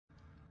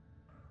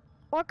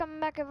Welcome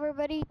back,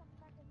 everybody,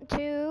 to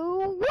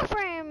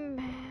Warframe.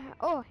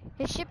 Oh,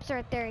 his ship's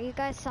right there. You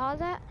guys saw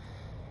that?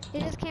 He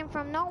just came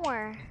from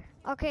nowhere.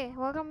 Okay,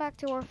 welcome back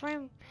to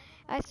Warframe.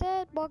 I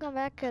said welcome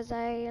back because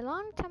a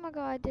long time ago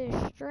I did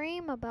a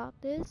stream about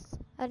this.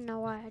 I don't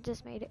know why. I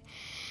just made it,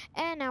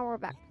 and now we're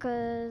back.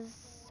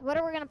 Cause what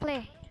are we gonna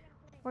play?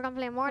 We're gonna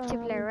play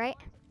multiplayer, right?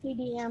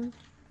 TDM.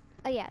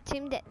 Oh yeah,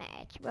 team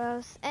deathmatch,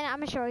 bros. And I'm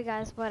gonna show you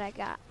guys what I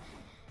got.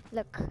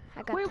 Look,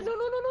 I got. Wait, this. no.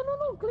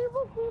 Clear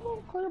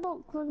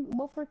boat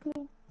for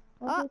clear.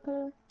 Oh.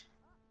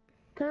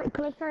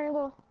 Click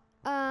triangle.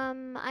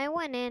 I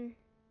went in.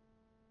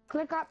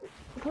 Click up.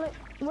 Click.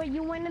 Wait,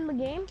 you went in the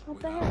game? What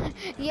the heck?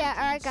 Yeah,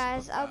 alright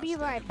guys, I'll be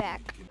right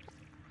back.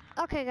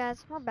 Okay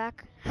guys, we're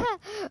back.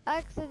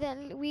 I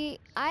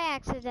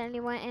accidentally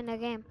went in the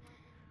game.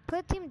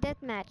 Put team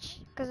deathmatch,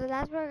 cause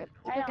that's what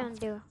we're gonna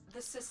do.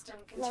 The system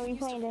Let me continues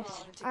play to this.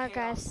 fall into Alright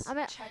chaos. guys, I'm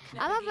Check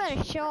about to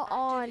navigation show for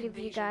all active of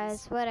you invasions.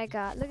 guys what I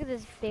got. Look at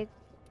this big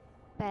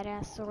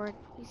badass sword.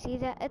 You see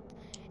that? It's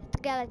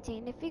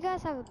Galatine. If you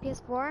guys have a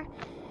PS4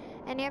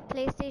 and you have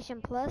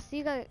PlayStation Plus,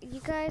 you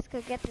guys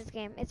could get this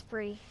game. It's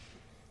free.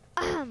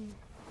 Are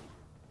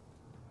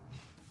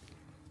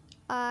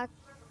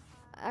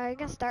you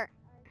gonna start?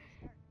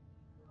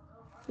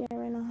 Yeah,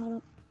 right now, hold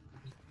up.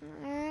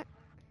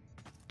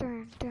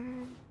 Turn.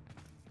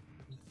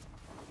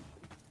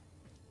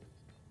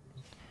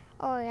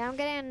 Oh yeah, I'm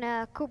getting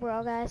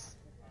Kubro, guys.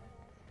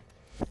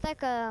 It's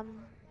like a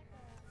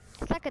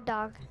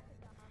dog.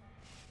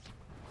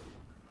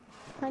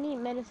 I need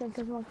medicine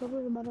because my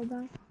Cooper's about to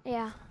die.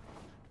 Yeah.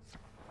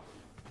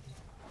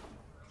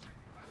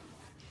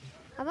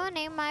 I'm gonna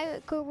name my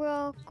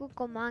Kubro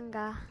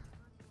Kukomanga.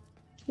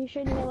 You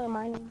should name it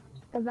my name.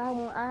 Because I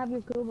have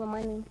your Cooper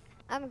my name.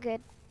 I'm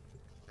good.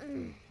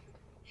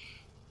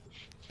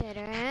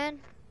 Turn.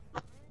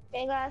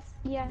 Hey guys,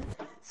 yeah.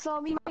 So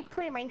we might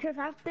play Minecraft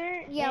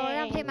after. Yeah, we're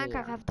gonna play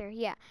Minecraft after.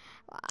 Yeah,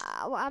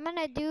 I'm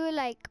gonna do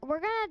like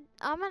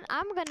I'm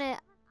gonna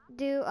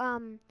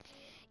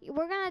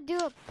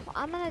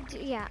do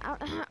yeah.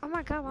 Oh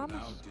my God,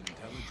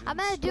 I'm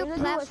gonna do a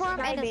platform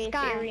and a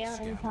sky.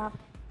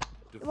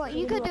 Well,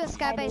 you could do a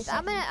sky base.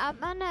 I'm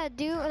gonna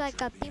do like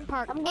a theme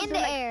park in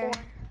the air.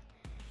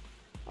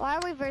 Why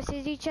are we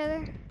versus each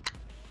other?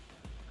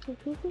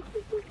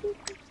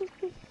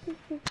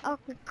 Oh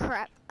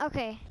crap.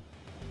 Okay.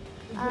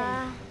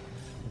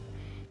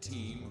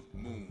 Team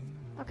Moon.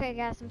 Okay,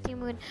 guys, I'm Team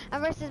Moon.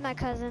 I'm versus my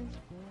cousin.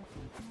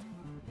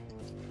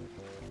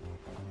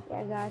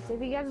 Yeah, guys,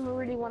 if you guys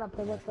really want to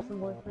play with us in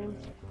Warframe,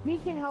 we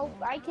can help.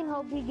 I can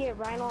help you get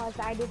Rhino as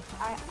I did.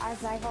 I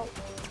hope.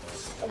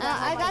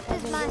 I got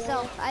this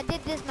myself. I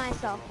did this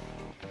myself.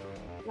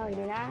 No, you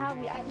didn't. I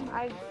helped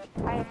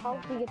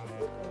you get the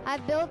blueprint. I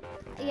built.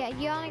 Yeah,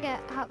 you only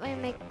help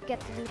me get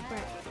the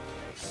blueprint.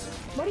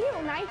 What are you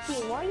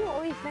knifing? Why are you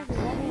always sniping?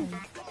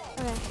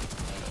 Okay.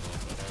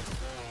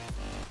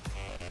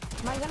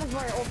 My gun is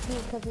very OP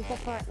because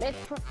it's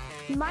for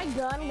my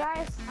gun,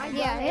 guys.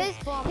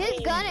 His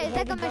gun is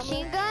like a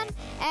machine gun,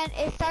 and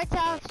it starts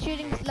out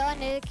shooting slow,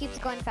 and it keeps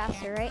going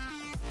faster, right?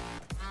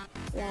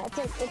 Yeah,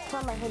 it's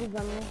from a heavy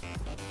gun.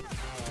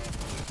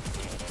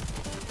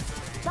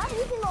 Stop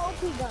using the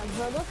OP guns,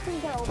 bro. Those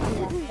things are OP.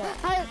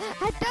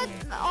 I thought.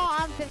 Oh,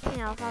 I'm 15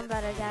 health. I'm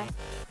about to die.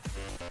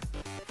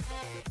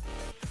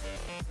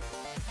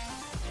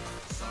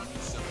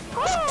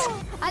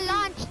 Oh! I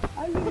launched.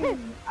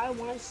 I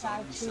want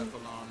side to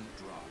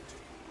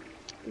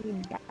be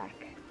back.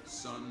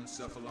 Sun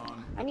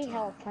Cephalon. I need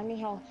help. So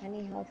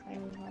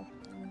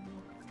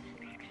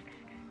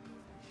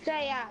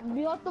yeah,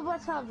 both of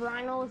us have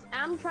rhinos.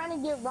 I'm trying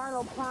to get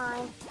Rhino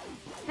Prime.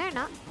 No, you're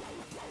not.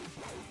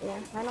 Yeah,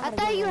 I know. I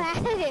thought you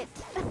had it.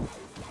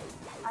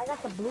 I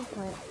got the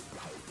blueprint.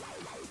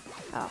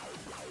 Oh.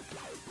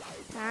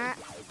 Alright.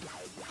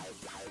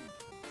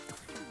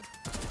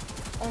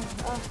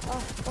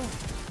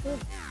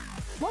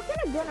 What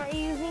kind of gun are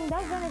you using?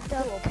 That gun is so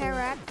OP.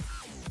 Correct.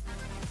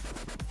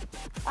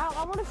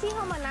 I want to see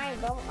how my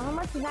knife, how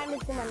much damage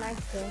to my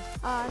knife do.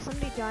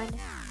 Somebody joined,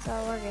 so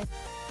we're good.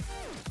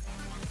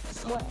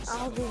 What?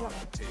 I'll do that.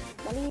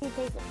 Let me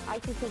take it. I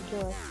can take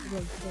yours.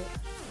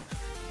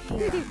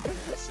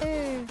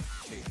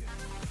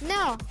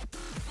 No!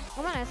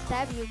 I'm gonna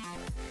stab you.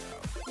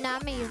 No, I'm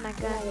gonna use my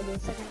gun.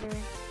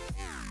 Secondary.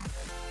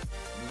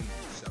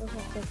 Let's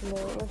not take a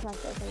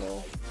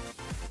little.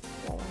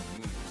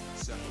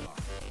 Cephalon.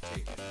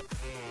 Take it.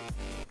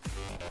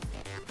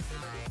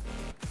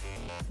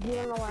 You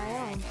don't know where I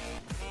am.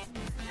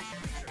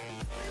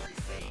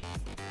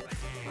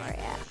 Where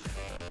you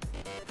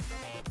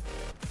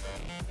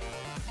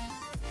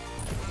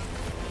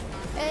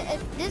at?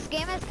 This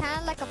game is kind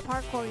of like a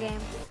parkour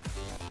game.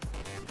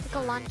 Like a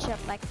launch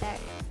up like that.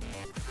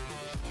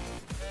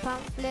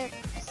 Pump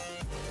flips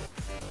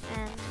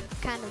and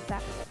kind of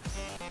backflips.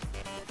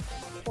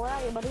 Where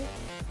are you, buddy?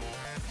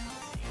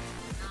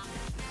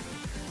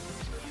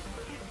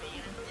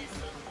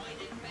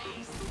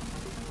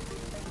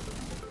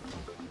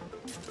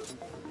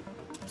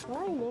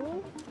 Why,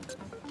 Mimi?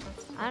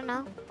 I don't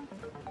know.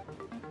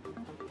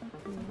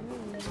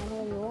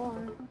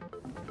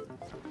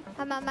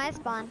 I'm at my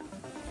spawn.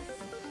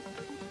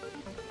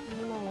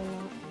 No,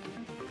 no.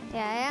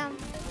 Yeah, I am.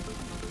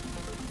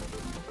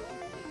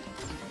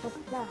 What's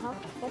that, huh?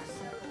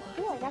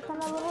 Ooh, I got some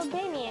little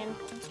Damien.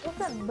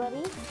 What's up,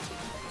 buddy?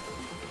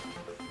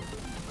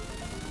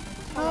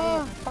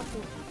 Oh, Fuck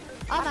you.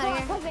 I'm I out saw of my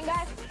here. cousin,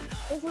 guys.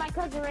 This is my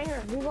cousin right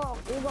here. We go.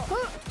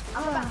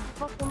 I'm about to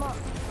fuck him up.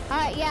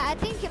 Alright, yeah, I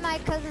think my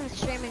cousin's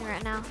streaming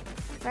right now.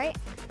 Right?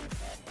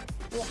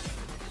 Yeah.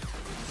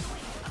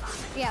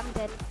 Yeah, I'm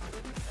dead.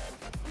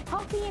 How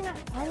do you not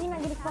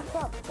get fucked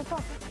up? What the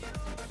fuck?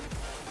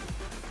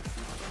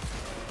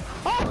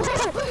 Oh,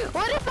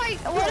 what if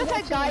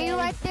I got you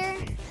right there?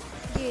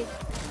 Dude,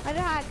 what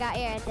if I got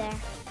you right there?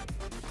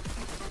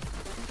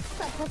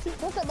 What's up, pussy?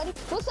 What's up, buddy?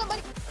 What's up,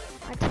 buddy?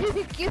 I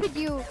didn't kill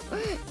you.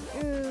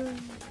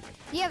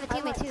 You have a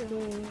teammate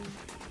too.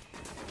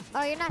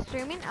 Oh, you're not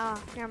streaming?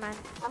 Oh, never mind.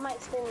 I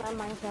might stream my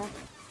Minecraft.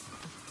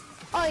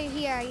 Oh,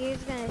 here,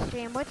 he's gonna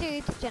stream. What's your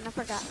YouTube channel? I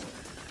forgot.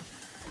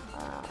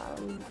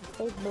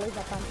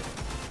 Facebook.com.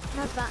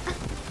 No, it's not.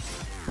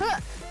 Huh.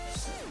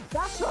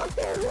 That's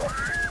fucking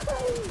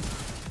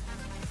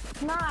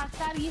Nah,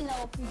 stop using the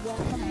OP gun.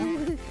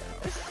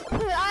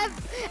 Come on. I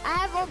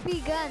have OP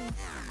guns.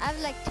 I have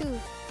like 2.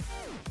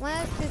 One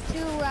is the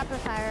 2 rapid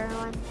fire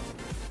one.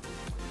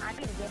 I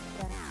need to get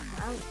that.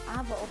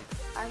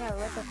 I got a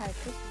rapid fire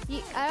too.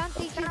 I don't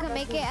think you can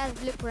make it as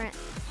blueprint.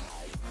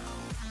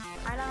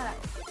 I know how to.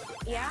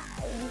 Yeah,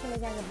 you can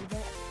make that as a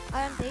blueprint. I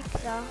don't think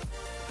so.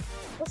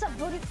 What's up,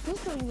 buddy? Do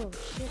some little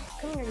shit.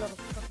 Come here, little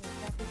fucking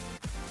crappy.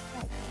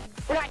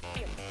 Right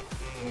here.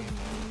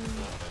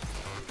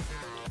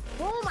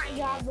 Oh my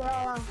god,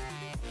 bro.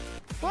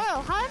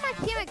 Whoa, how did my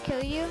teammate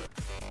kill you?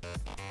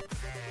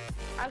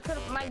 I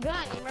could've, my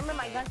gun, you remember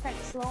my gun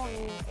started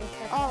slowing me.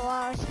 Oh,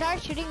 well,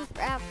 start shooting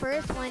at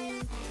first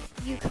when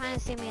you kind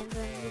of see me and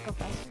then you go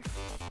faster.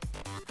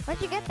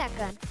 Where'd you get that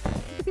gun?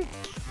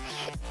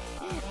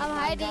 I'm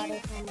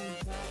hiding.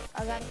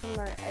 I got it from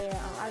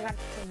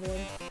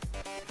wood.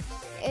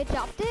 It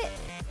dropped it?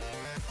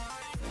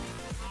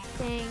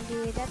 Dang,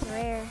 dude, that's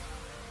rare.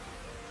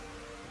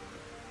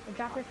 I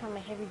dropped it from a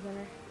heavy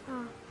gunner.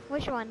 Oh,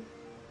 which one?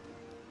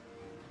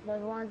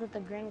 Those ones with the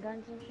green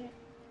guns and shit.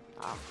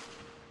 Oh.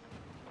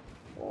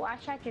 Oh, I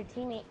shot your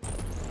teammate.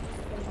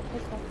 With a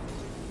pistol.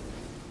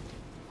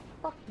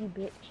 Fuck you,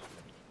 bitch.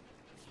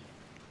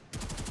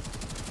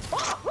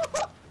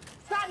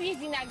 Stop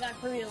using that gun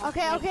for real.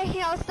 Okay,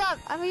 I'll stop.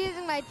 I'm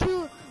using my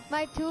two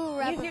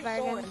rapid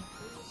fire guns.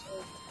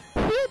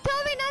 You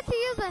told me not to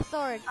use my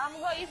sword. I'm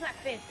gonna use my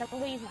fist. I'm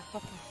gonna use my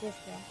fucking fist,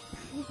 bro.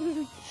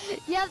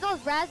 You have those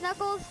brass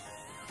knuckles?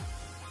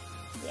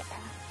 Yeah.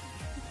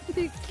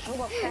 I'm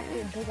gonna crack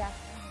you a big ass.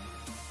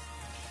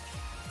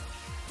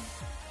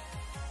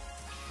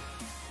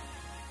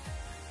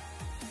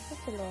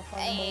 Just a little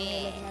fucking boy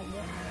here looking like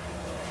this.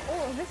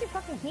 Oh, is this your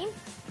fucking team?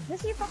 Is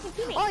this your fucking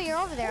teammate? Oh, you're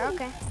over there.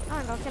 Okay.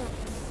 I'm gonna go kill him.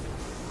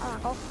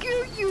 I'll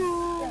kill you.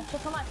 Yeah, so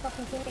come on,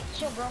 fucking teammate.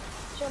 Chill, bro.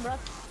 Chill, bro.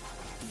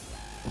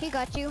 He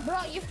got you.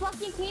 Bro, your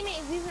fucking teammate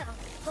is using a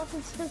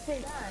fucking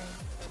stupid gun.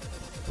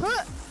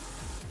 Huh.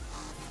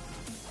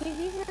 He's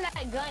using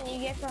that gun you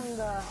get from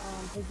the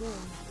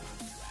beginning.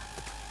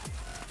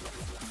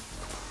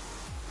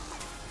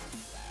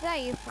 Is that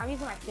you? I'm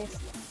using my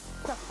fist.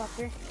 What's up,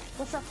 fucker?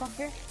 What's up,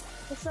 fucker?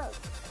 What's up?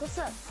 What's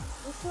up?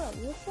 What's up?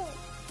 What's up?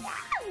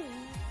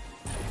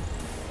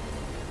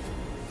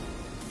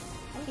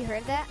 You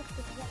heard that?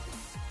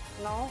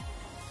 No.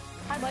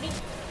 Hi, buddy.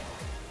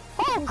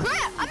 Oh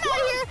crap! I'm out of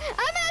here!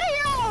 I'm out of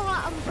here!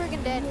 Oh, I'm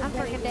freaking dead. I'm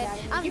freaking dead.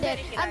 I'm dead.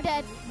 I'm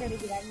dead. You better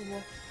get out of here,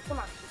 boy. Come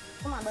on.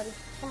 Come on, buddy.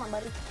 Come on,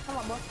 buddy. Come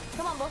on, bro.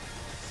 Come on, bro.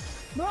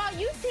 Bro,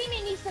 you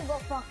teammate needs to go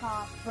fuck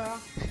off, bro.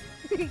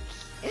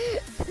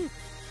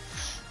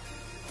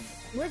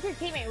 Where's your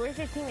teammate? Where's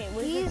your teammate?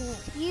 Where's your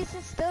teammate? He's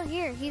still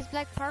here. He's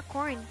like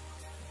parkouring.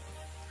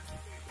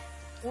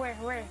 Where?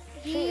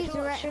 He's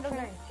right. Shoot him.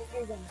 Shoot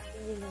your gun.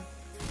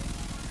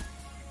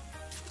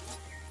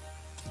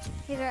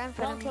 He's right in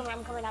front Don't of kill me. me.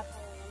 I'm coming after him.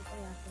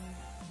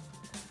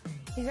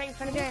 He's right in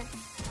front of He's me. there.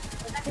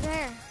 He's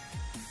there.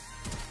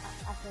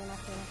 After him.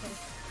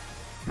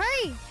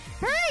 Hurry!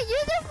 Hurry!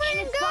 Use your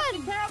freaking It's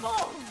fucking gun!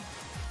 terrible!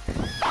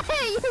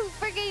 You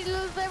freaking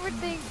lose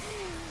everything.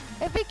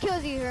 If he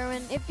kills you,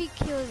 Herman. If he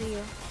kills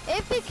you.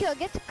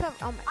 Get to cover.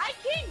 Oh my. I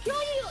can't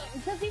kill you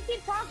because you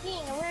keep talking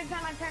and every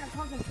time I'm trying to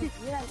concentrate,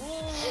 you're like,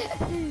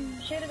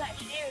 shoot a gun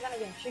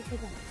again, shoot a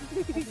gun.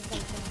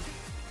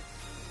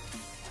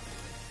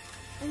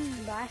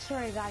 But I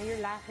swear to God, you're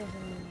laughing at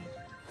me.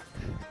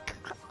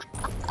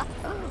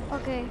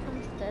 Okay,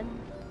 I'm just dead.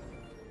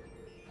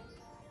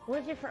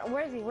 Where's your friend?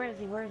 Where is he?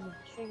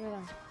 Shoot your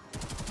gun.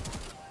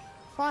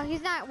 Well,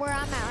 he's not where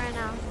I'm at right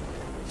now.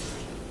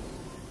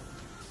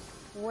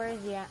 Where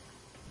is he at?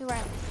 He's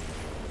right.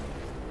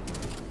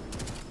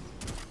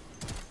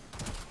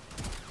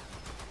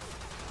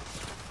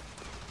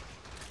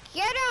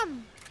 Get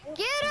him!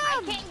 Get I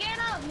him! can't get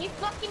him! You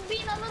fucking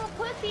being a little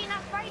pussy and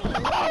not fighting!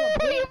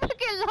 You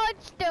freaking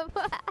launched him!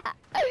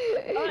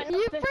 No,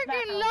 You fist freaking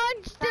battle.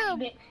 launched Try him!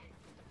 me, bitch.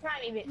 Try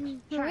me,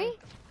 bitch. Try?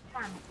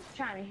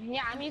 Try me.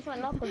 Yeah, I'm using my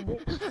knuckles,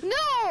 bitch.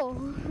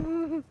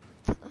 No!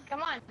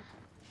 Come on.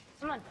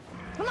 Come on.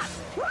 Come on.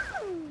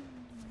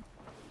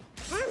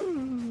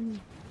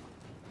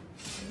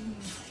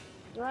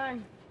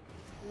 Run.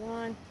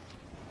 Run.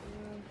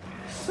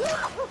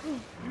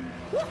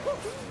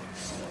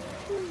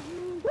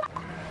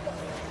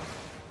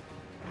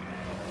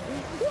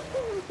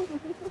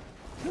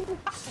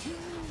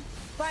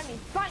 Find me.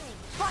 Find me.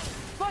 Find me.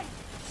 Find me.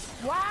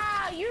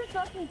 Wow, your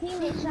fucking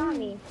teammate shot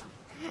me.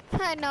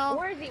 I know.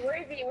 Where is he?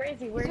 Where is he? Where is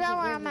he? Where is He's he? right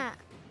where Where is I'm he? at.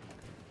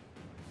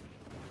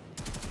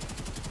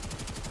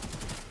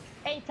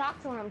 Hey,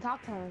 talk to him.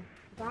 Talk to him.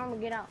 Tell him to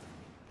get out.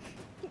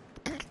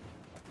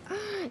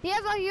 Yeah,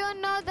 but you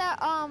know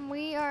that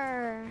we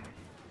are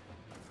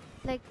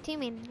like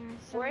teaming or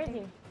something. Where is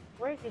he?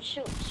 Where is he?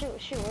 Shoot, shoot,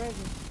 shoot. Where is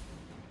he?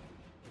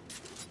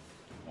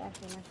 Yeah, I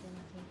see him.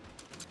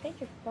 Take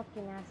your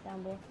fucking ass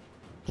down, boy.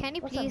 Can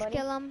you What's up, please buddy?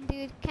 kill him,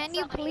 dude? Can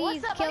you What's up, buddy?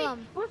 please What's up, kill buddy?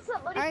 him? What's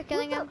up, buddy? Alright,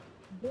 killing What's him.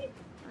 up? Bitch.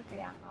 Okay,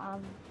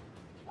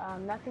 yeah.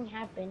 Nothing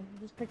happened.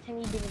 Just pretend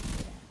you didn't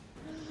see that.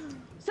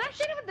 Stop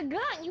shooting with the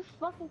gun, you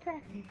fucking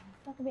cracker.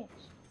 Fucking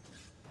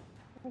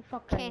bitch.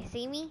 Fuck Can't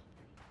see me?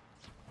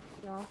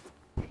 No.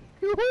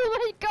 Oh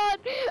my god!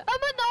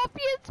 I'm an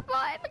obvious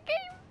spot in the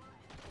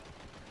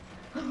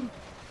game!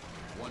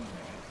 1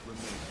 minute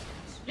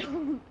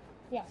remains.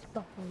 Yeah,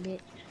 fucking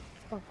bitch.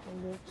 Fucking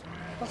bitch.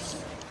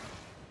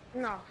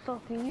 Fucking. No,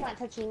 fuck you. You're not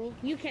touching me.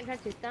 You can't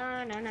touch it.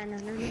 No, no, no, no,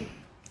 no.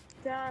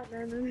 No,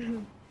 no,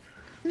 no,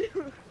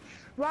 no.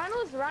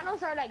 Rhinos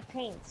are like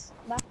tanks.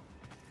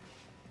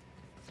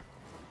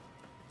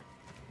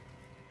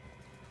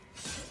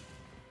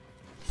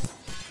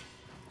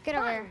 Get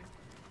over here.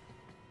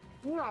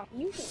 No,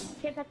 you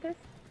can't touch this.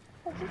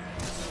 Touch this.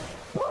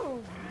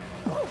 Boom!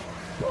 Boom!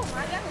 Boom!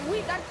 I got him.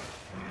 We got.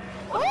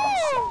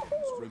 Oh!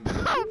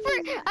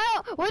 Remain.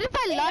 Oh, what if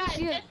I Hey launch guys,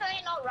 you? just so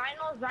you know,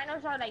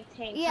 rhinos are like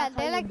tanks. Yeah, That's how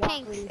they're you like block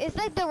tanks. these. It's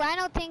like the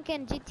Rhino tank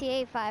in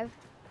GTA 5.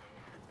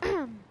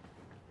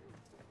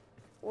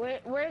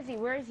 Where is he?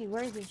 Where is he?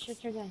 Where is he?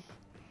 Shoot your gun.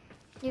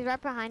 He's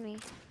right behind me.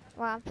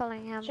 Well, I'm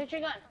following him. Shoot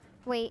your gun.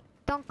 Wait,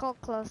 don't go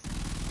close.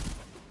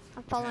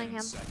 I'm following 10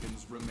 him.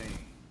 seconds remain.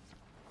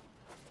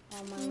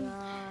 Oh my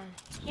god.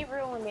 He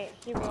ruined it.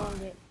 He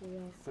ruined it.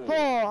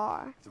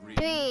 4, 3,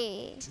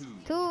 3, 2,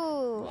 2,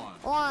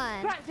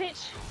 1. Right,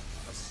 bitch.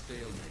 a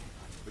stalemate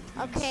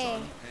between Okay.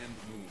 sun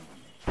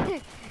and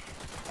moon.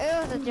 It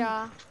was a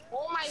draw.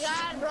 Oh my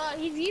god, bro.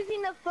 He's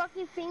using the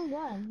fucking same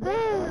gun.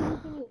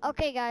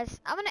 Okay, guys,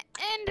 I'm gonna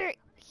end it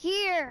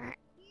here.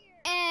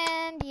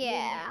 And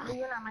yeah.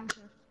 You're not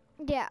Minecraft.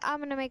 Yeah, I'm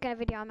gonna make a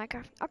video on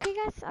Minecraft. Okay,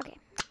 guys? Okay.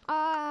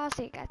 I'll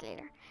see you guys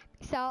later.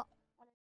 Peace out.